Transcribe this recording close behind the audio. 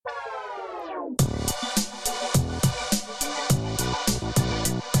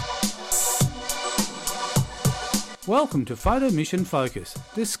Welcome to Photo Mission Focus,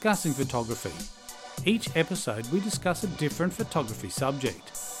 discussing photography. Each episode we discuss a different photography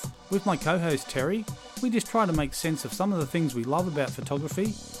subject. With my co-host Terry, we just try to make sense of some of the things we love about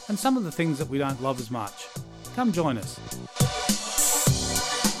photography and some of the things that we don't love as much. Come join us.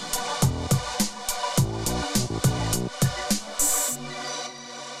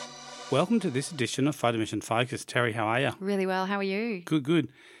 Welcome to this edition of Photo Mission Focus. Terry, how are you? Really well. How are you? Good.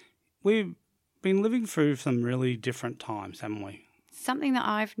 We've been living through some really different times, haven't we? Something that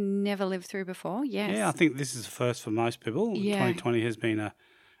I've never lived through before, yes. Yeah, I think this is a first for most people. Yeah. 2020 has been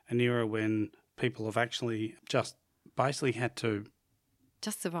an era when people have actually just basically had to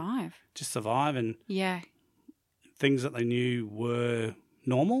Just survive. and Yeah. things that they knew were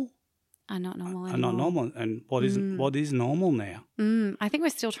normal Are not normal anymore. are not normal. And what is normal now? I think we're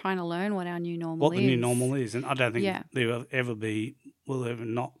still trying to learn what our new normal What is. the new normal is. And I don't think Yeah. there will ever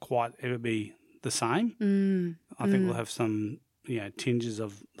not quite ever be the same. I think we'll have some tinges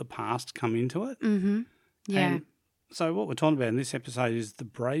of the past come into it. Mm-hmm. Yeah. And so what we're talking about in this episode is the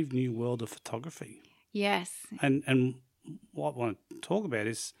brave new world of photography. Yes. And what I want to talk about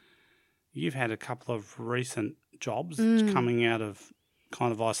is you've had a couple of recent jobs coming out of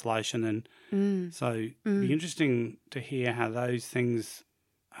kind of isolation, and so it'd be interesting to hear how those things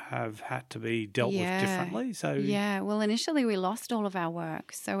have had to be dealt with differently. So well, initially we lost all of our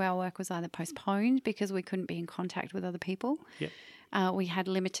work. So our work was either postponed because we couldn't be in contact with other people. Yep. We had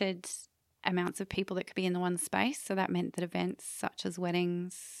limited amounts of people that could be in the one space. So that meant that events such as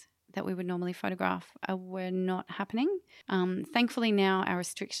weddings that we would normally photograph were not happening. Thankfully now our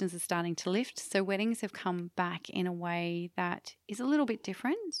restrictions are starting to lift. So weddings have come back in a way that is a little bit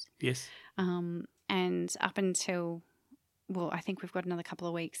different. Yes. And up until, I think we've got another couple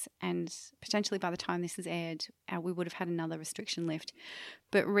of weeks, and potentially by the time this is aired, we would have had another restriction lift.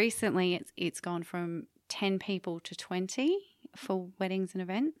 But recently it's gone from 10 people to 20 for weddings and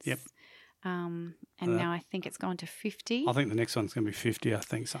events. Yep. And now I think it's gone to 50. I think the next one's going to be 50, I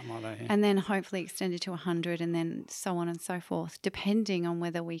think, something like that. Yeah. And then hopefully extended to 100, and then so on and so forth, depending on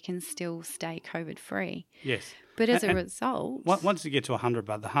whether we can still stay COVID-free. Yes. But as a result... Once you get to 100,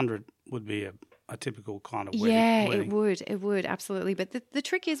 but the 100 would be a typical kind of wedding. Yeah, it would, absolutely. But the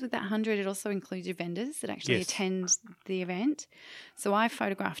trick is with that 100, it also includes your vendors that actually attend the event. So I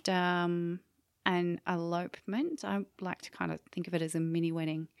photographed an elopement. I like to kind of think of it as a mini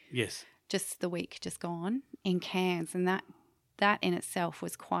wedding. Yes. Just the week just gone in Cairns, and that in itself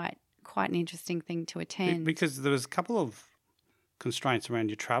was quite an interesting thing to attend. Because there was a couple of constraints around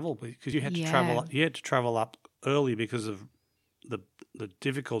your travel, because you had to travel. You had to travel up early because of the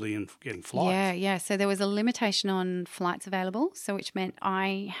difficulty in getting flights. Yeah. So there was a limitation on flights available, so which meant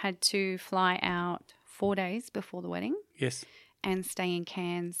I had to fly out 4 days before the wedding. Yes. And stay in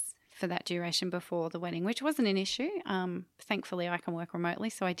Cairns for that duration before the wedding, which wasn't an issue. Thankfully, I can work remotely,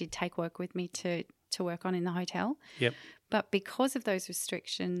 so I did take work with me to work on in the hotel. Yep. But because of those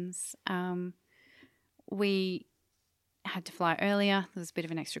restrictions, we had to fly earlier. There was a bit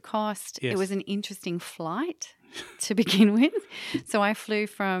of an extra cost. Yes. It was an interesting flight to begin with. So I flew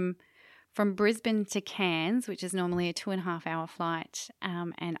from Brisbane to Cairns, which is normally a 2.5-hour flight,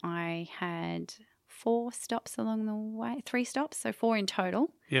 and I had 4 stops along the way, 3 stops, so 4 in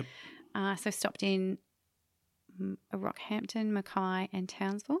total. Yep. So stopped in Rockhampton, Mackay, and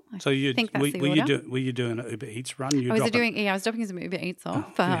Townsville. I think that's the order. Were you doing an Uber Eats run? I was dropping some Uber Eats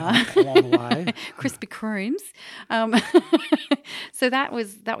off. Along the way. Krispy Kremes. So that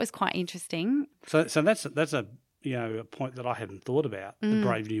was quite interesting. So that's a a point that I hadn't thought about. The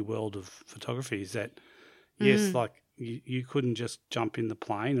brave new world of photography is that like you couldn't just jump in the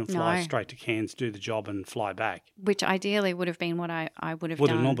plane and fly straight to Cairns, do the job, and fly back. Which ideally would have been what I would have done. Would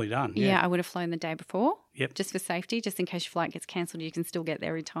have normally done. Yeah, I would have flown the day before. Yep. Just for safety, just in case your flight gets cancelled, you can still get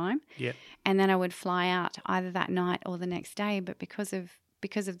there in time. Yep. And then I would fly out either that night or the next day. But because of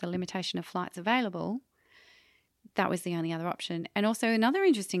the limitation of flights available, that was the only other option. And also another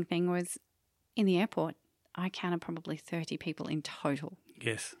interesting thing was in the airport, I counted probably 30 people in total.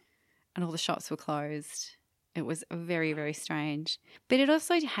 Yes. And all the shops were closed. It was very, very strange. But it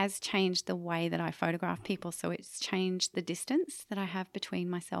also has changed the way that I photograph people. So it's changed the distance that I have between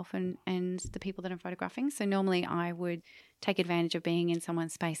myself and the people that I'm photographing. So normally I would take advantage of being in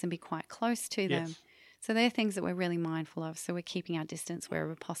someone's space and be quite close to them. So they're things that we're really mindful of. So we're keeping our distance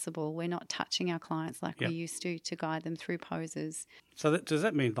wherever possible. We're not touching our clients like we used to guide them through poses. So does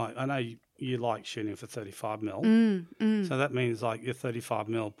that mean, like, I know you like shooting for 35mm. So that means like your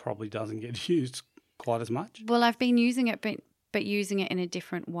 35mm probably doesn't get used quite as much? Well, I've been using it, but but using it in a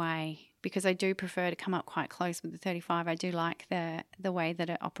different way, because I do prefer to come up quite close with the 35. I do like the way that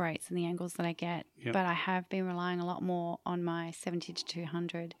it operates and the angles that I get, Yep. but I have been relying a lot more on my 70 to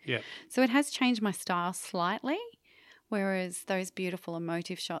 200. Yeah. So it has changed my style slightly, whereas those beautiful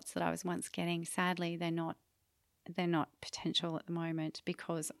emotive shots that I was once getting, sadly, they're not potential at the moment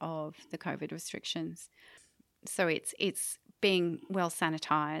because of the COVID restrictions. So it's being well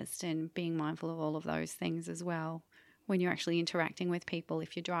sanitized and being mindful of all of those things as well. When you're actually interacting with people,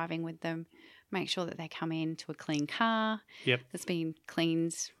 if you're driving with them, make sure that they come into a clean car that's been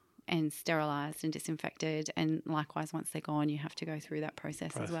cleaned and sterilised and disinfected. And likewise, once they're gone, you have to go through that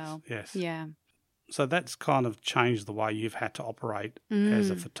process as well. Yes. Yeah. So that's kind of changed the way you've had to operate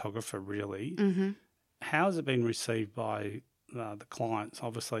as a photographer, really. Mm-hmm. How has it been received by the clients?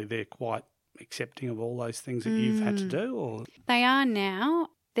 Obviously, they're quite accepting of all those things that you've had to do, or They are now.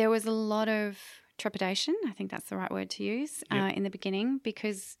 There was a lot of trepidation, I think that's the right word to use, in the beginning,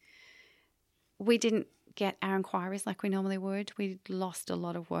 because we didn't get our inquiries like we normally would. We lost a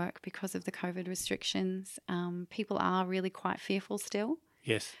lot of work because of the COVID restrictions. People are really quite fearful still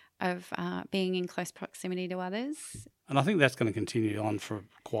yes. of being in close proximity to others. And I think that's going to continue on for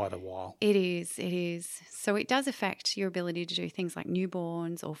quite a while. It is. So it does affect your ability to do things like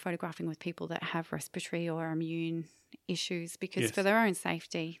newborns or photographing with people that have respiratory or immune issues, because for their own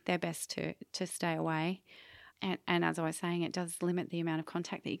safety, they're best to stay away. And as I was saying, it does limit the amount of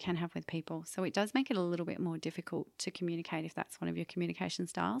contact that you can have with people. So it does make it a little bit more difficult to communicate if that's one of your communication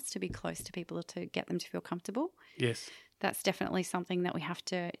styles, to be close to people to get them to feel comfortable. Yes. That's definitely something that we have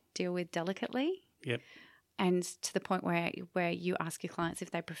to deal with delicately. Yep. And to the point where you ask your clients if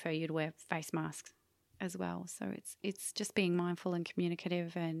they prefer you to wear face masks as well. So it's just being mindful and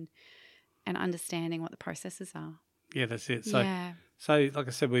communicative and understanding what the processes are. Yeah, that's it. So, like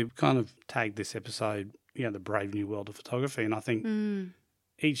I said, we've kind of tagged this episode, the brave new world of photography. And I think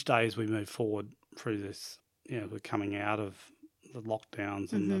each day as we move forward through this, we're coming out of the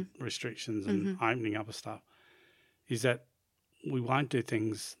lockdowns and the restrictions and opening up of stuff, is that we won't do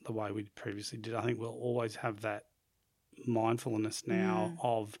things the way we previously did. I think we'll always have that mindfulness now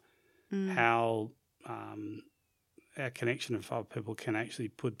of how our connection of other people can actually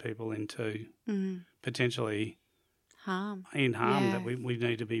put people into potentially harm, that we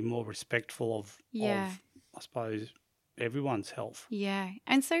need to be more respectful of, I suppose, everyone's health. Yeah.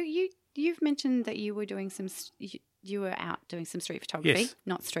 And so you've mentioned that you were doing you were out doing some street photography,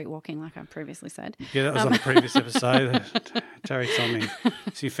 not street walking like I previously said. Yeah, that was on a previous episode. Terry told me.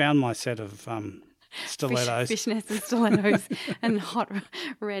 So you found my set of stilettos. Fishnets and stilettos and hot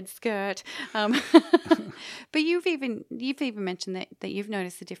red skirt. But you've even mentioned that you've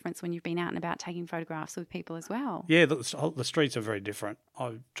noticed the difference when you've been out and about taking photographs with people as well. Yeah, the streets are very different.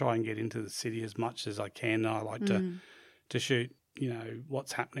 I try and get into the city as much as I can. I like to shoot,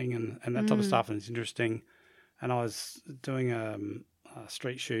 what's happening and that type of stuff, and it's interesting. And I was doing a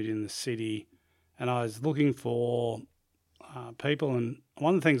street shoot in the city, and I was looking for people. And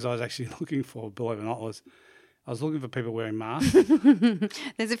one of the things I was actually looking for, believe it or not, was I was looking for people wearing masks.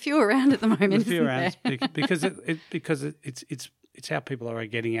 There's a few around at the moment. There's a few around because it's how people are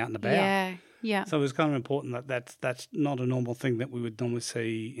getting out and about. Yeah. So it was kind of important that's not a normal thing that we would normally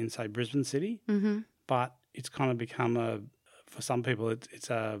see in, say, Brisbane City, but it's kind of become for some people it's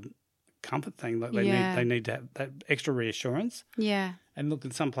a comfort thing. Like they need to have that extra reassurance. Yeah. And look,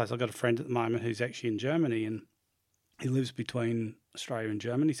 in some place, I've got a friend at the moment who's actually in Germany, and he lives between Australia and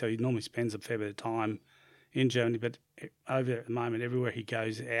Germany, so he normally spends a fair bit of time in Germany. But over there at the moment, everywhere he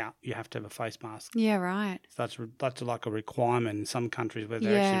goes out, you have to have a face mask. Yeah, right. So that's like a requirement in some countries where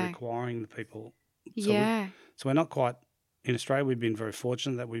they're actually requiring the people. So so we're not quite in Australia. We've been very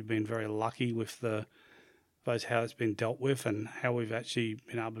fortunate that we've been very lucky with how it's been dealt with and how we've actually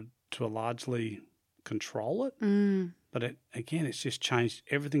been able to largely control it. But it's just changed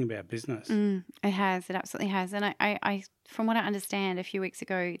everything about business. It has. It absolutely has. And I, from what I understand, a few weeks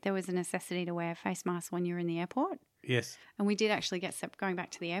ago, there was a necessity to wear a face mask when you're in the airport. Yes. And we did actually going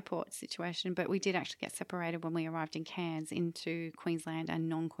back to the airport situation, but we did actually get separated when we arrived in Cairns into Queensland and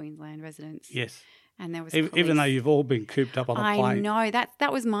non-Queensland residents. Yes. And there was even though you've all been cooped up on a plane. I know.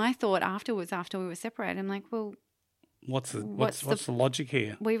 That was my thought afterwards, after we were separated. I'm like, well, what's the logic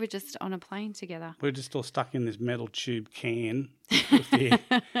here? We were just on a plane together. We're just all stuck in this metal tube can with the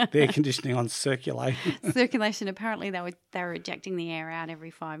air conditioning on circulation. Circulation. Apparently, they were ejecting the air out every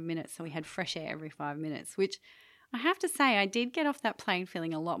 5 minutes, so we had fresh air every 5 minutes. Which I have to say, I did get off that plane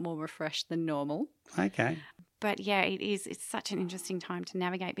feeling a lot more refreshed than normal. Okay. But yeah, it's such an interesting time to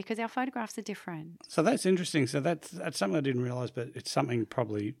navigate because our photographs are different. So that's interesting. So that's something I didn't realise, but it's something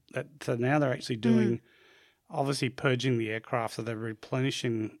probably so now they're actually doing. obviously purging the aircraft, so they're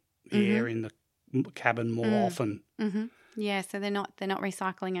replenishing the air in the cabin more often. Mm-hmm. Yeah, so they're not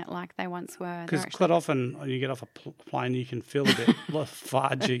recycling it like they once were. Because quite often when you get off a plane, you can feel a bit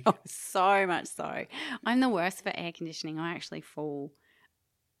lethargic. Oh, so much so. I'm the worst for air conditioning. I actually fall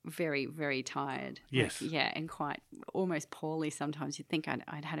very, very tired. Yes. Like, yeah, and quite almost poorly sometimes. You'd think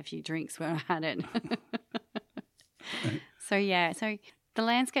I'd had a few drinks when I had it. So the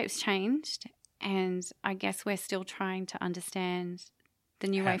landscape's changed, and I guess we're still trying to understand the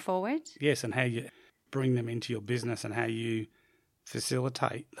new way forward. Yes, and how you bring them into your business and how you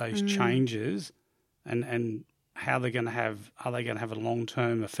facilitate those changes and how they're going to have, are they going to have a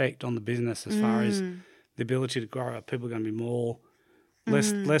long-term effect on the business as far as the ability to grow? Are people going to be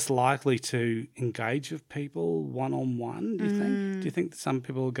less likely to engage with people one-on-one, do you think? Do you think that some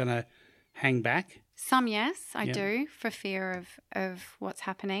people are going to hang back? Some, yes, I do, for fear of what's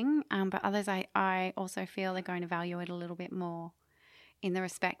happening. But others, I also feel they're going to value it a little bit more, in the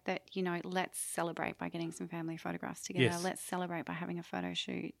respect that, let's celebrate by getting some family photographs together. Yes. Let's celebrate by having a photo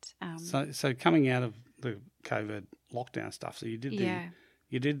shoot. So coming out of the COVID lockdown stuff, so you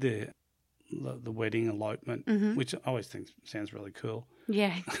did the wedding elopement, which I always think sounds really cool.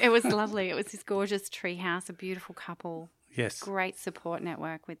 Yeah, it was lovely. It was this gorgeous tree house, a beautiful couple. Yes. Great support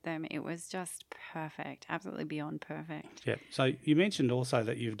network with them. It was just perfect, absolutely beyond perfect. Yeah. So you mentioned also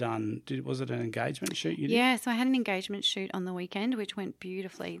that you've done, was it an engagement shoot you did? Yeah, so I had an engagement shoot on the weekend, which went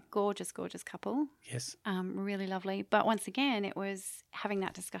beautifully. Gorgeous, gorgeous couple. Yes. Really lovely. But once again, it was having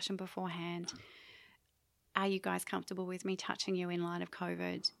that discussion beforehand. Are you guys comfortable with me touching you in light of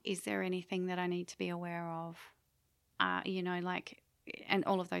COVID? Is there anything that I need to be aware of? And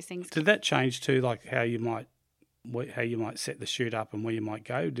all of those things. Did that change too, like how you might set the shoot up and where you might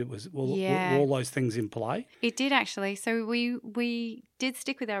go? Were all those things in play? It did actually. So we did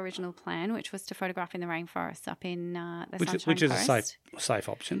stick with our original plan, which was to photograph in the rainforest up in the Sunshine Coast. Which is a safe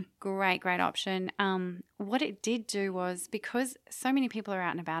option. Great option. What it did do was, because so many people are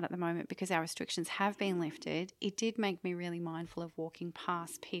out and about at the moment because our restrictions have been lifted, it did make me really mindful of walking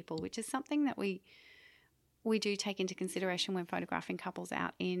past people, which is something that we do take into consideration when photographing couples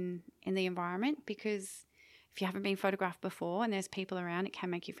out in the environment, because if you haven't been photographed before and there's people around, it can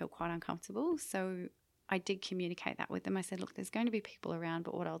make you feel quite uncomfortable. So I did communicate that with them. I said, look, there's going to be people around,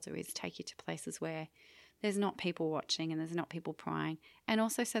 but what I'll do is take you to places where there's not people watching and there's not people prying, and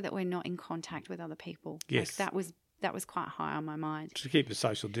also so that we're not in contact with other people. Yes. Like that was quite high on my mind. To keep the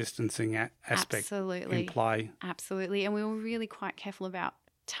social distancing aspect in play. Absolutely. And we were really quite careful about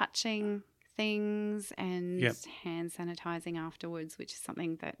touching things and hand sanitizing afterwards, which is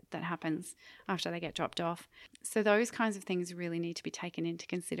something that happens after they get dropped off. So those kinds of things really need to be taken into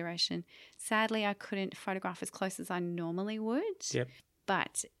consideration. Sadly, I couldn't photograph as close as I normally would,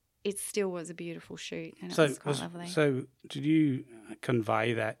 but it still was a beautiful shoot and it was quite lovely. So did you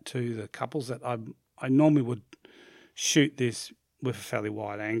convey that to the couples that I normally would shoot this with a fairly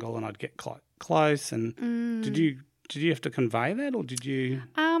wide angle and I'd get quite close, and did you have to convey that, or did you?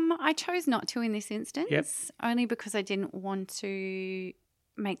 I chose not to in this instance, only because I didn't want to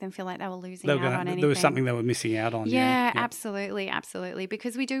make them feel like they were losing out on anything. There was something they were missing out on. Yeah, absolutely.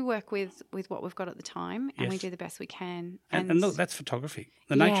 Because we do work with what we've got at the time, and we do the best we can. And look, that's photography.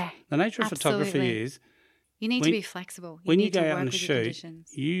 The nature of photography is you need to be flexible. When you go out and shoot,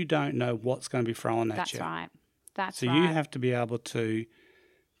 you don't know what's going to be thrown at you. That's right. So you have to be able to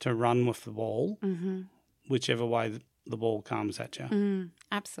run with the ball, whichever way the ball comes at you.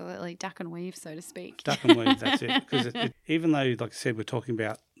 Absolutely. Duck and weave, so to speak. Duck and weave, that's it. Because even though, like I said, we're talking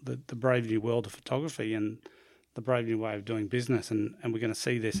about the brave new world of photography and the brave new way of doing business, and we're going to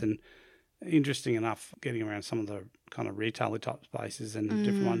see this. And interesting enough, getting around some of the kind of retailer type spaces and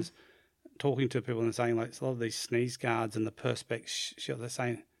different ones, talking to people and saying, like, a lot of these sneeze guards and the Perspex, they're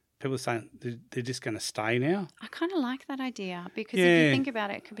saying, people are saying they're just going to stay now. I kind of like that idea, because if you think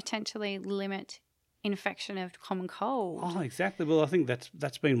about it, it could potentially limit infection of common cold. Oh, exactly. Well, I think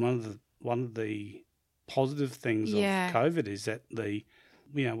that's been one of the positive things of COVID, is that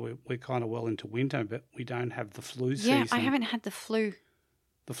we're kind of well into winter, but we don't have the flu season. Yeah, I haven't had the flu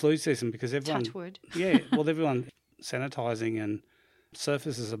season because everyone. Touch wood. Everyone sanitising and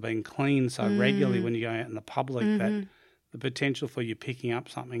surfaces are being cleaned so regularly when you go out in the public that the potential for you picking up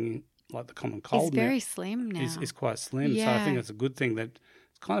something like the common cold is very slim now. Is quite slim. Yeah. So I think it's a good thing that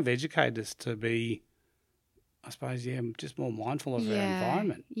it's kind of educated us to be, I suppose, just more mindful of our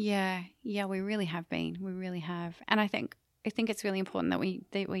environment. Yeah, we really have been. We really have. And I think it's really important that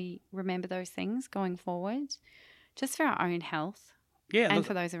we remember those things going forward, just for our own health. Yeah, and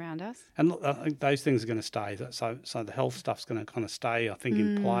for those around us. And look, I think those things are going to stay. So the health stuff's going to kind of stay, I think,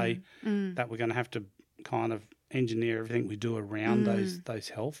 in play, that we're going to have to kind of engineer everything we do around those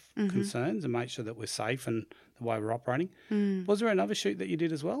health concerns and make sure that we're safe and the way we're operating. Was there another shoot that you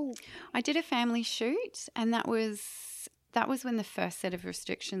did as well? I did a family shoot, and that was when the first set of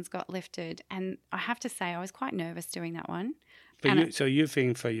restrictions got lifted. And I have to say, I was quite nervous doing that one. So you're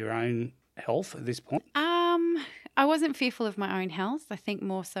fearing for your own health at this point? I wasn't fearful of my own health. I think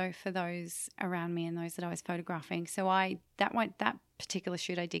more so for those around me and those that I was photographing. So that particular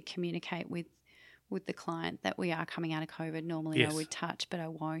shoot, I did communicate with the client that we are coming out of COVID. Normally I would touch, but I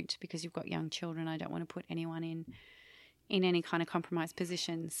won't, because you've got young children. I don't want to put anyone in any kind of compromised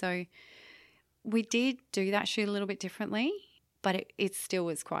position. So we did do that shoot a little bit differently, but it still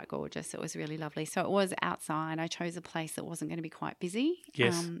was quite gorgeous. It was really lovely. So it was outside. I chose a place that wasn't going to be quite busy.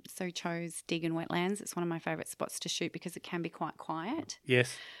 Yes. So chose Deagon Wetlands. It's one of my favourite spots to shoot because it can be quite quiet.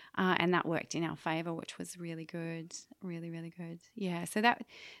 Yes. And that worked in our favour, which was really good. Really, really good. Yeah. So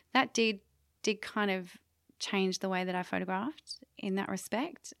that did kind of change the way that I photographed in that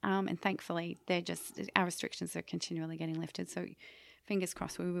respect. And thankfully, our restrictions are continually getting lifted. So fingers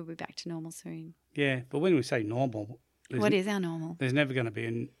crossed we will be back to normal soon. Yeah, but when we say normal, what is our normal? There's never going to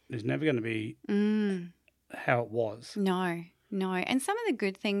be how it was. No. And some of the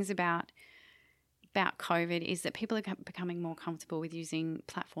good things about COVID is that people are becoming more comfortable with using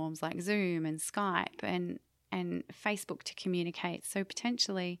platforms like Zoom and Skype and Facebook to communicate. So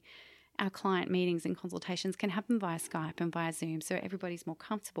potentially our client meetings and consultations can happen via Skype and via Zoom. So everybody's more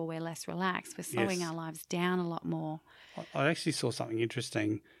comfortable. We're less relaxed. We're slowing our lives down a lot more. I actually saw something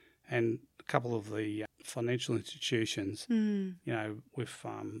interesting, and a couple of the financial institutions, with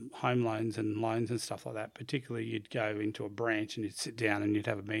home loans and loans and stuff like that, particularly you'd go into a branch and you'd sit down and you'd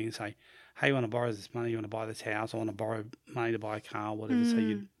have a meeting and say, hey, you want to borrow this money? You want to buy this house? I want to borrow money to buy a car, whatever. So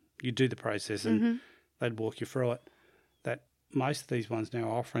you'd do the process and they'd walk you through it. That most of these ones now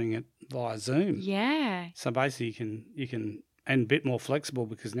are offering it via Zoom. Yeah. So basically you can and a bit more flexible,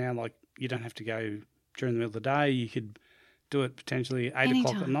 because now you don't have to go during the middle of the day. You could do it potentially at 8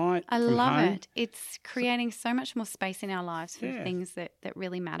 o'clock at night. I from love home. it. It's creating so much more space in our lives for things that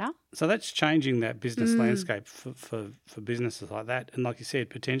really matter. So that's changing that business landscape for businesses like that. And like you said,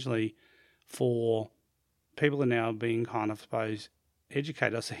 potentially for people are now being kind of, I suppose,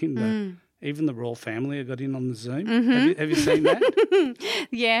 educated. I've seen even the royal family have got in on the Zoom. Have you seen that?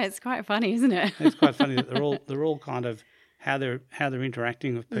 Yeah, it's quite funny, isn't it? It's quite funny that they're all kind of how they're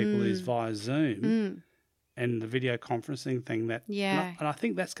interacting with people is via Zoom. And the video conferencing thing and I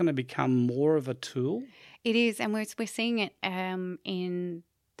think that's going to become more of a tool. It is, and we're seeing it in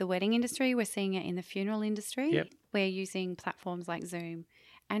the wedding industry. We're seeing it in the funeral industry. Yep. We're using platforms like Zoom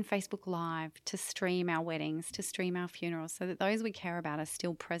and Facebook Live to stream our weddings, to stream our funerals, so that those we care about are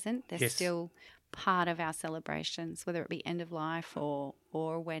still present. They're still part of our celebrations, whether it be end of life or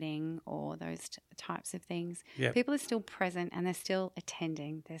a wedding or those types of things. Yep. People are still present and they're still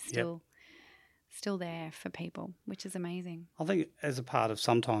attending. They're still there for people, which is amazing. I think as a part of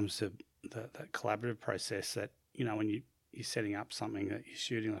sometimes the collaborative process that, when you're setting up something that you're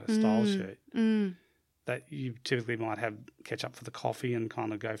shooting, like a style shoot, that you typically might have catch up for the coffee and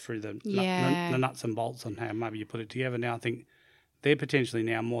kind of go through the nuts and bolts on how maybe you put it together. Now I think they're potentially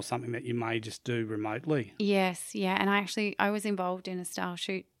now more something that you may just do remotely. Yes, yeah. And I was involved in a style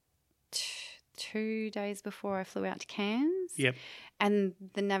shoot 2 days before I flew out to Cairns. Yep. And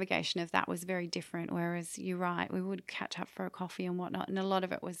the navigation of that was very different, whereas you're right, we would catch up for a coffee and whatnot, and a lot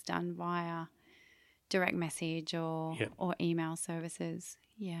of it was done via direct message or email services.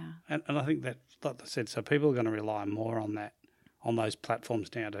 Yeah. And I think that, like I said, so people are going to rely more on that, on those platforms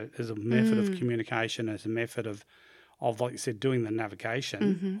now as a method of communication, as a method of, like you said, doing the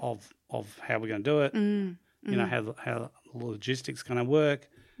navigation of how we're going to do it, how the logistics going to work,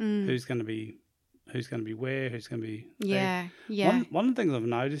 who's going to be where, who's going to be there. Yeah. One of the things I've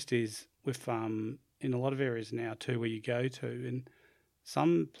noticed is with in a lot of areas now too where you go to, in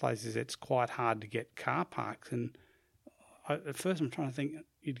some places it's quite hard to get car parks. And at first I'm trying to think,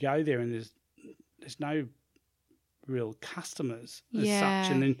 you'd go there and there's no real customers as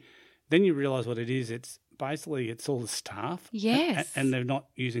such. And then you realise what it is. It's basically it's all the staff. Yes. And they're not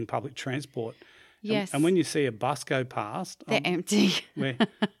using public transport. Yes. And when you see a bus go past, they're empty. My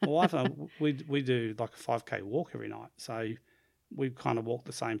wife and I, we do like a 5K walk every night. So we kind of walk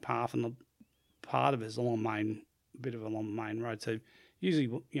the same path, and the part of it is along a bit of along the main road. So usually,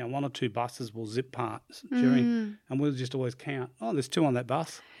 one or two buses will zip past during, and we'll just always count. Oh, there's 2 on that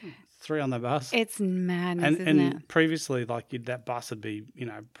bus, 3 on that bus. It's madness, isn't it? And previously, that bus would be,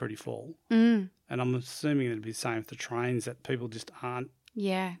 pretty full. And I'm assuming it'd be the same with the trains, that people just aren't.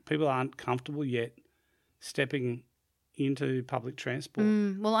 Yeah. People aren't comfortable yet stepping into public transport.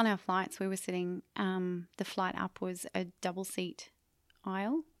 Well, on our flights, we were sitting, the flight up was a double seat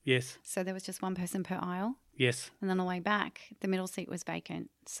aisle. Yes. So there was just one person per aisle. Yes. And then on the way back, the middle seat was vacant.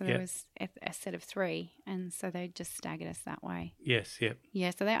 So there Yep. was a set of 3. And so they just staggered us that way. Yes. Yep.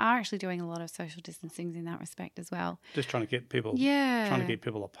 Yeah, so they are actually doing a lot of social distancing in that respect as well. Just trying to get people. Yeah. Trying to keep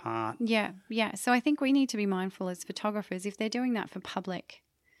people apart. Yeah, yeah. So I think we need to be mindful as photographers, if they're doing that for public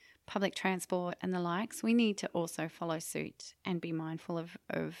transport and the likes, we need to also follow suit and be mindful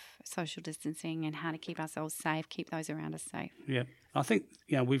of social distancing and how to keep ourselves safe, keep those around us safe. Yeah. I think,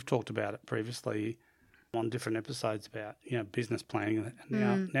 we've talked about it previously on different episodes about, business planning.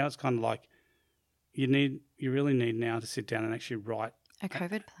 And now it's kind of like you really need now to sit down and actually write A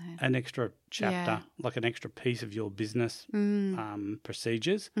COVID plan. an extra chapter, like an extra piece of your business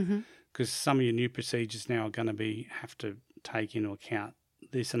procedures, because some of your new procedures now are going to have to take into account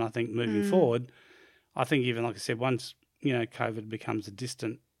this. And I think moving forward, I think even, like I said, once, COVID becomes a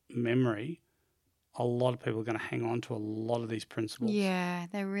distant memory, a lot of people are going to hang on to a lot of these principles. Yeah,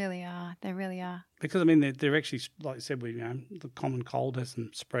 they really are. They really are. Because, they're actually, like I said, the common cold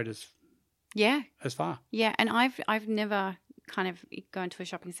hasn't spread as far. Yeah, and I've never kind of gone to a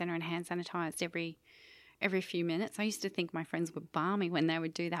shopping centre and hand sanitised every few minutes. I used to think my friends were balmy when they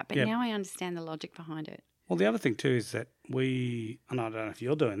would do that, but now I understand the logic behind it. Well, the other thing too is that and I don't know if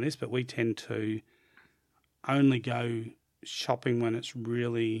you're doing this, but we tend to only go shopping when it's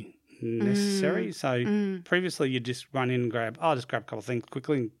really necessary. So previously you just run in and grab a couple of things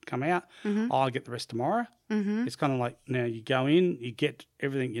quickly and come out. I'll get the rest tomorrow. It's kind of like now you go in, you get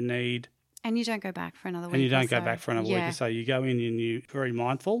everything you need. And you don't go back for another week. And you don't go back for another week or so. You go in and you're very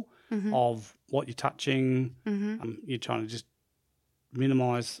mindful of what you're touching. You're trying to just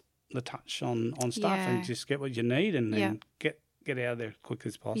minimise the touch on stuff and just get what you need and then get out of there as quickly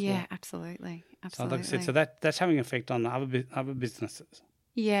as possible. Yeah, absolutely. So like I said, so that's having an effect on other businesses.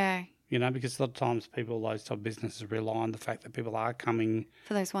 Yeah. Because a lot of times those type of businesses rely on the fact that people are coming.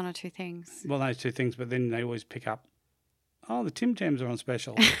 For those one or two things. Well, those two things, but then they always pick up, the Tim Tams are on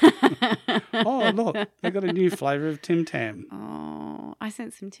special. Oh, look, they've got a new flavour of Tim Tam. Oh, I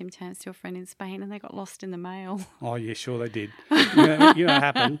sent some Tim Tams to a friend in Spain and they got lost in the mail. Oh, yeah, sure they did. You know what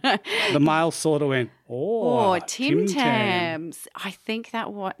happened? The mail sort of went, Tim Tams. I think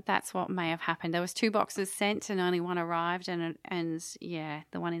that's what may have happened. There was 2 boxes sent and only one arrived and the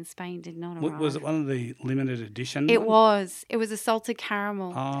one in Spain did not arrive. Was it one of the limited edition It ones? was. It was a salted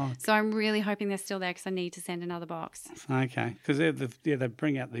caramel. Oh. So I'm really hoping they're still there because I need to send another box. Okay, because they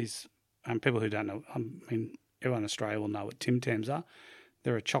bring out these people who don't know. Everyone in Australia will know what Tim Tams are.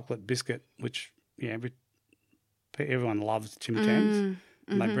 They're a chocolate biscuit, which everyone loves Tim Tams,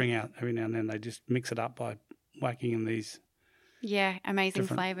 and they bring out every now and then. They just mix it up by whacking in these. Yeah, amazing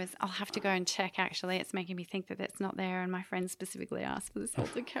flavours. I'll have to go and check, actually. It's making me think that that's not there, and my friend specifically asked for the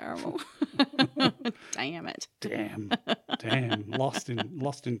salted caramel. Damn it. Damn. Lost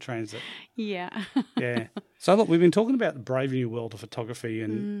in transit. Yeah. Yeah. So, look, we've been talking about the brave new world of photography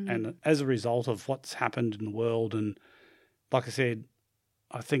and as a result of what's happened in the world. And like I said,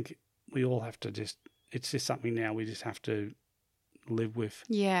 I think we all have to it's just something now we just have to live with.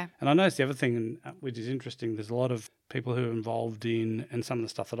 Yeah. And I noticed the other thing, which is interesting, there's a lot of people who are involved in, and some of the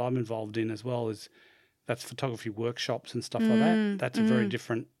stuff that I'm involved in as well, that's photography workshops and stuff like that. That's a very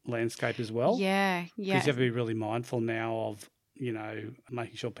different landscape as well. Yeah, Because you have to be really mindful now of,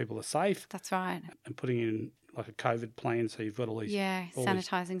 making sure people are safe. That's right. And putting in like a COVID plan, so you've got all these... Yeah,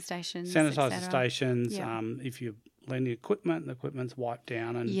 sanitising stations, Sanitizer stations. Yeah. If you lend the equipment's wiped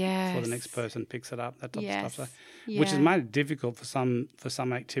down and before the next person picks it up, that type of stuff. So, which has made it difficult for some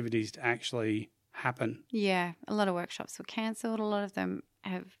activities to actually happen. Yeah, a lot of workshops were cancelled. A lot of them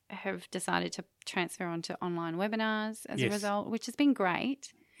have decided to transfer onto online webinars as a result, which has been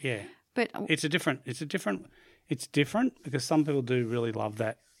great. Yeah, but it's different because some people do really love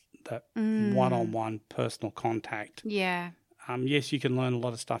that one-on-one personal contact. Yeah. Yes, you can learn a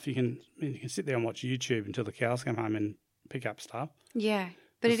lot of stuff. You can sit there and watch YouTube until the cows come home and pick up stuff. Yeah,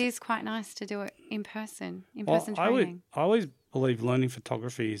 but it is quite nice to do it in person training. I always believe learning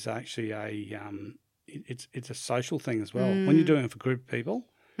photography is actually it's a social thing as well. When you're doing it for a group of people,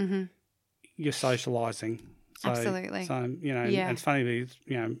 you're socialising. So, absolutely. So and it's funny,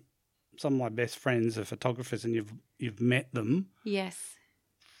 some of my best friends are photographers, and you've met them. Yes.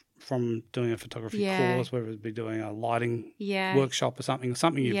 From doing a photography course, whether it be doing a lighting workshop or something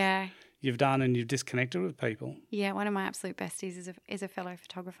you've done, and you've disconnected with people. Yeah, one of my absolute besties is a fellow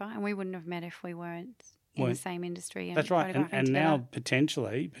photographer, and we wouldn't have met if we weren't in the same industry. And that's right, and now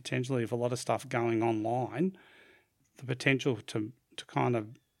potentially, if a lot of stuff going online, the potential to kind of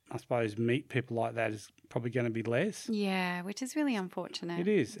I suppose, meet people like that is probably going to be less. Yeah, which is really unfortunate. It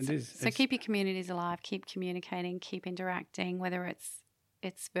is. So keep your communities alive, keep communicating, keep interacting, whether it's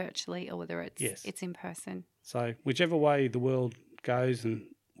virtually or whether it's in person. So whichever way the world goes, and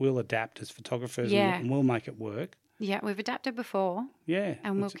we'll adapt as photographers and we'll make it work. Yeah, we've adapted before. Yeah.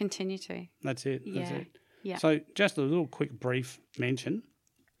 And we'll continue to. That's it. Yeah. That's it. Yeah. So just a little quick brief mention,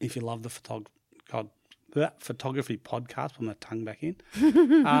 if you love the photography podcast, put my tongue back in.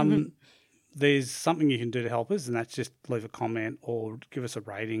 There's something you can do to help us, and that's just leave a comment or give us a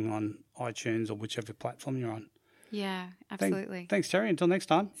rating on iTunes or whichever platform you're on. Yeah, absolutely. Thanks, Terry. Until next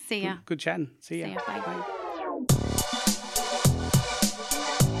time. See ya. Good chatting. See ya. See ya. Bye.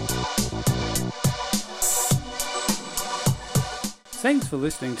 Thanks for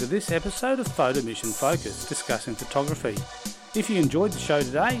listening to this episode of Photo Mission Focus, discussing photography. If you enjoyed the show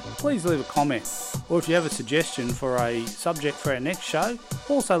today, please leave a comment. Or if you have a suggestion for a subject for our next show,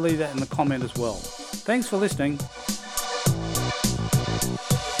 also leave that in the comment as well. Thanks for listening.